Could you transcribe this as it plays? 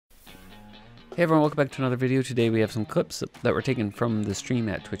Hey everyone, welcome back to another video. Today we have some clips that were taken from the stream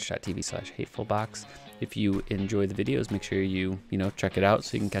at twitch.tv/hatefulbox. If you enjoy the videos, make sure you check it out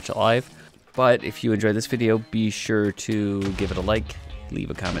so you can catch it live. But if you enjoy this video, be sure to give it a like,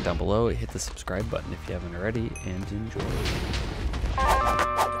 leave a comment down below, hit the subscribe button if you haven't already, and enjoy.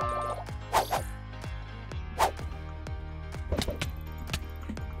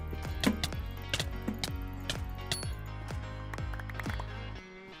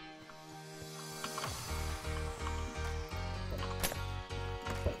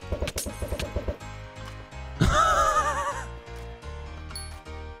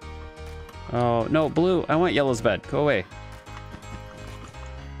 Oh, no, blue. I want yellow's bed. Go away.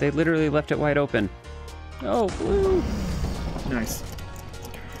 They literally left it wide open. Oh, blue. Nice.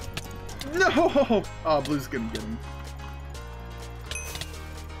 No! Oh, blue's gonna get him.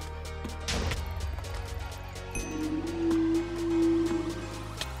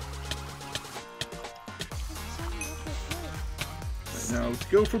 Right, now,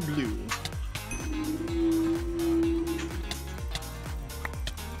 go for blue.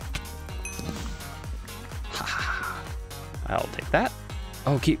 I'll take that.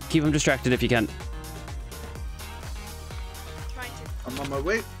 Oh, keep him distracted if you can. I'm on my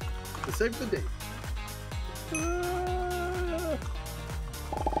way to save the day.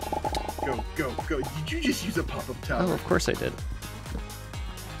 Go, go, go. Did you just use a pop-up tower? Oh, of course I did.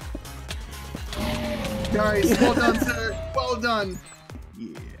 Nice. Well done, sir. Well done.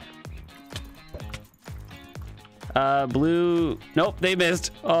 Yeah. Blue. Nope, they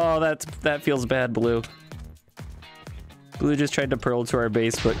missed. Oh, that feels bad, blue. Blue just tried to pearl to our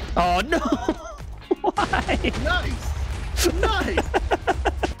base, but oh no! Why? Nice, nice,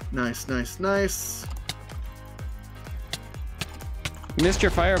 nice, nice, nice. Missed your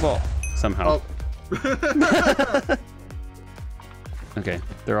fireball somehow. Oh. Okay,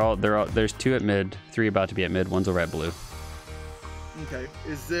 they're all. There's two at mid, three about to be at mid. One's over at blue. Okay,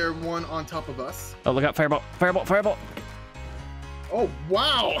 is there one on top of us? Oh, look out! Fireball! Fireball! Fireball! Oh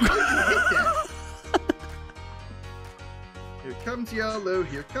wow! How did you hit that? Here comes yellow,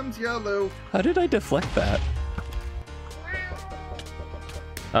 here comes yellow. How did I deflect that?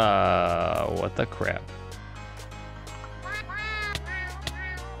 What the crap?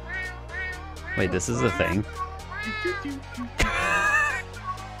 Wait, this is a thing?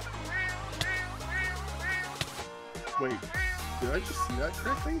 Wait, did I just see that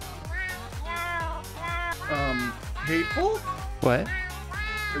correctly? Hateful? What?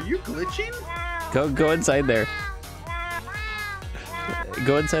 Are you glitching? Go inside there.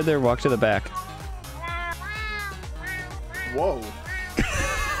 Go inside there, walk to the back. Whoa.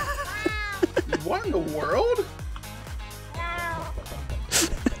 What in the world?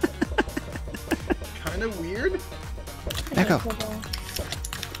 Kind of weird. Echo.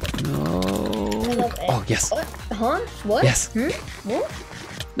 No. Oh, yes. What? Huh? What? Yes. What?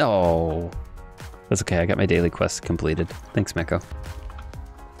 No. That's okay, I got my daily quest completed. Thanks, Meko.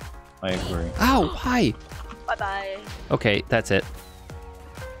 I agree. Ow, hi. Bye-bye. Okay, that's it.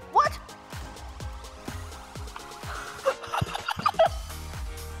 What?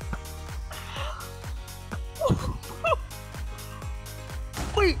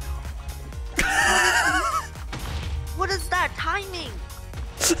 Wait. What is that timing?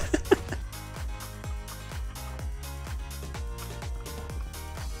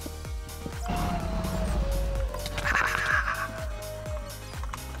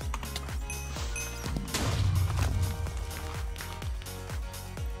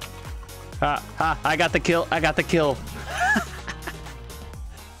 I got the kill. I got the kill.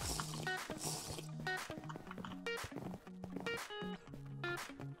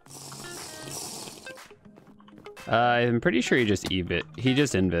 I'm pretty sure he just EV'd. He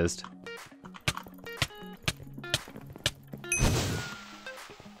just invised.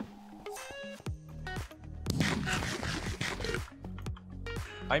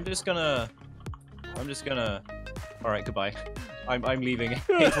 I'm just gonna. All right, goodbye. I'm leaving.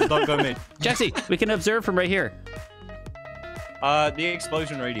 Hateful, don't go mid. Jesse, we can observe from right here. The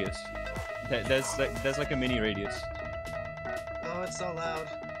explosion radius. There's like a mini radius. Oh, it's so loud.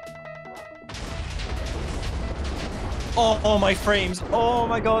 Oh my frames. Oh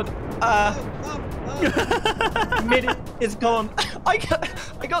my god. Mid is gone. I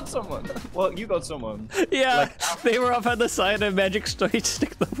got someone. Well, you got someone. Yeah, Like, they were up on the side of Magic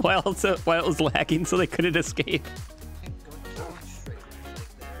Stick while it was lagging, so they couldn't escape.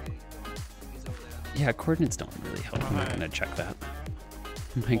 Yeah, coordinates don't really help. I'm not gonna check that.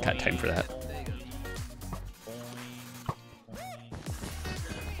 I ain't got time for that.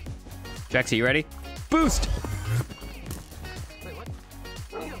 Jaxie, you ready? Boost! Wait, what?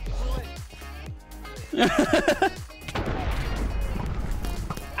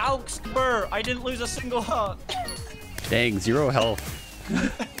 Augsburg! I didn't lose a single heart. Dang, 0 health.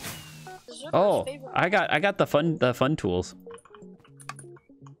 Oh, I got the fun tools.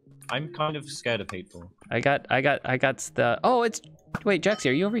 I'm kind of scared of hateful. I got the. Oh, it's. Wait, Jaxie,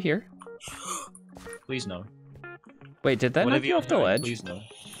 are you over here? Please no. Wait, did that knock Whatever you off the doing, ledge? Please no.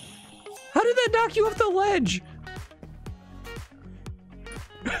 How did that knock you off the ledge?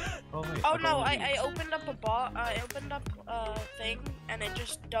 Oh, wait, Oh I no, got I opened up I opened up a thing and it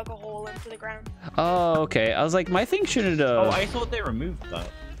just dug a hole into the ground. Oh, okay. I was like, my thing shouldn't. Oh, I thought they removed that.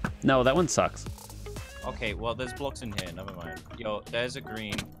 No, that one sucks. Okay, well, there's blocks in here. Never mind. Yo, there's a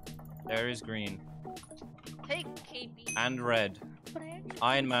green. There is green. Take KB. And red.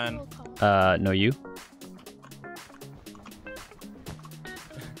 Iron Man. No, you.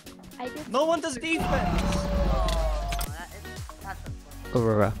 No one does defense!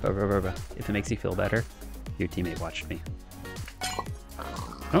 Oh, that's unfortunate. If it makes you feel better, your teammate watched me.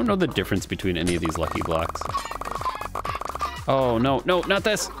 I don't know the difference between any of these lucky blocks. Oh, no, no, not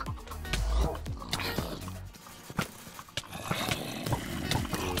this!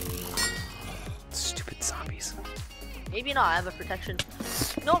 Stupid zombies. Maybe not. I have a protection.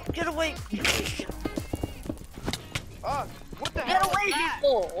 No, get away! Oh, what the Get hell? away, is that?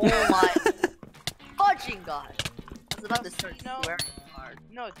 people! Oh my fudging god! I was about to start No. swearing hard.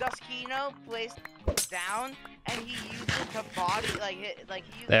 No, Duskino placed down and he used it to body like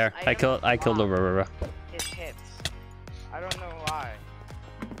he used There, his I item killed to Aurora. block his hits. I don't know why.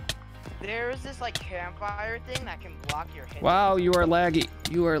 There is this like campfire thing that can block your hits. Wow, you are laggy.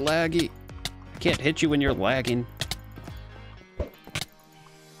 You are laggy. I can't hit you when you're lagging.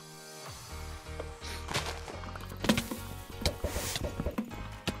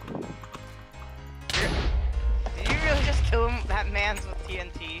 Did you really just kill him? That man's with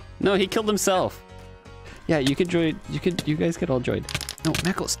TNT. No, he killed himself. Yeah, you could join. You guys could all join. No,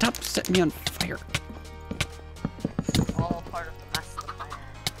 Mako, stop setting me on fire. All part of the master plan.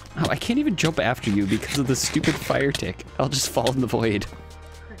 Oh, I can't even jump after you because of the stupid fire tick. I'll just fall in the void.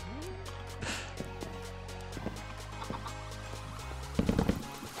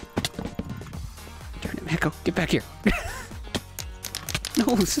 Darn it, Mako, get back here.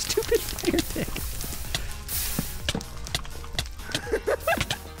 No, stupid fire tick.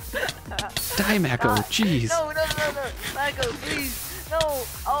 Die, Mako, jeez. No, Mako, please. No.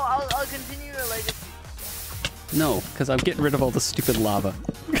 Oh, I'll continue your legacy. No, because I'm getting rid of all the stupid lava.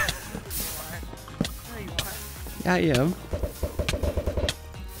 No, you aren't. Yeah, I am.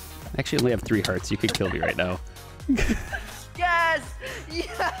 I actually only have 3 hearts. You could kill me right now. Yes!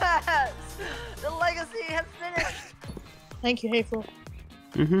 Yes! The legacy has finished! Thank you, Hateful.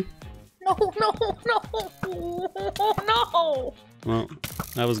 Mm-hmm. No, no! Well,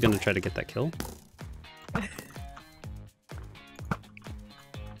 I was gonna try to get that kill.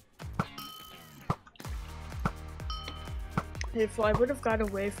 Hateful, I would have got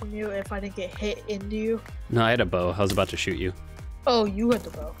away from you if I didn't get hit into you. No, I had a bow. I was about to shoot you. Oh, you had the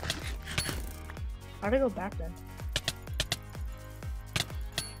bow. How'd I go back then?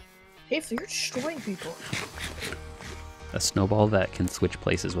 Hateful, you're destroying people. A snowball that can switch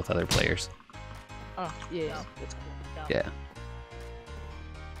places with other players. Oh, yeah, that's cool. Yeah.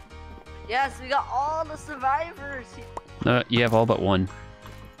 Yes, we got all the survivors! No, you have all but 1.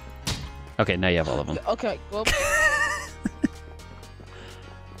 Okay, now you have all of them. Okay, well.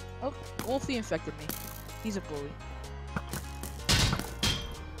 Oh, Wolfie infected me. He's a bully.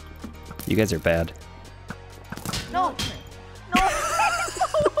 You guys are bad. No! No!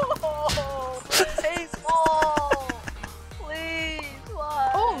 Baseball! Please,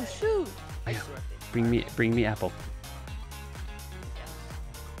 why? Oh, shoot! Bring me apple.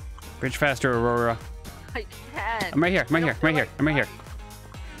 Bridge faster, Aurora. I can't. I'm right here. I'm right here. I'm right here. I'm right here.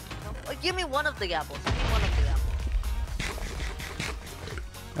 No, give me one of the apples. Give me one of the apples.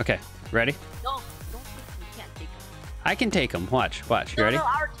 Okay, ready? No, don't take them. You can't take them. I can take them. Watch. You No, ready? no,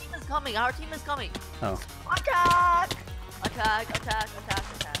 our team is coming. Our team is coming. Oh. Attack! Attack, attack, attack,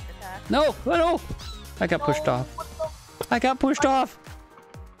 attack, attack. No! Oh, no! I got pushed No, off. what I got pushed off.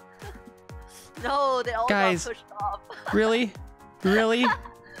 the- No, they all Guys. got pushed off. Really? Really?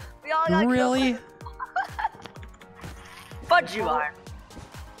 We all got Really? killed. Fudge you are.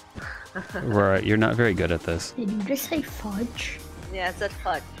 Aurora, you're not very good at this. Did you just say fudge? Yeah, it said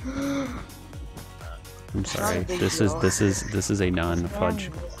fudge. I'm sorry. a big This deal. is a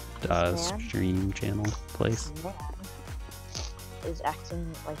non-fudge stream channel place. Is acting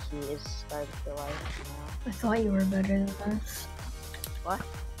like he is starting to life now. I thought you were better than this. What?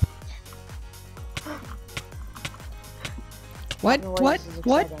 What? This is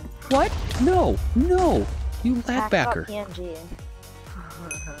What? exciting. What? No, no, you Hack about ladbacker. PNG.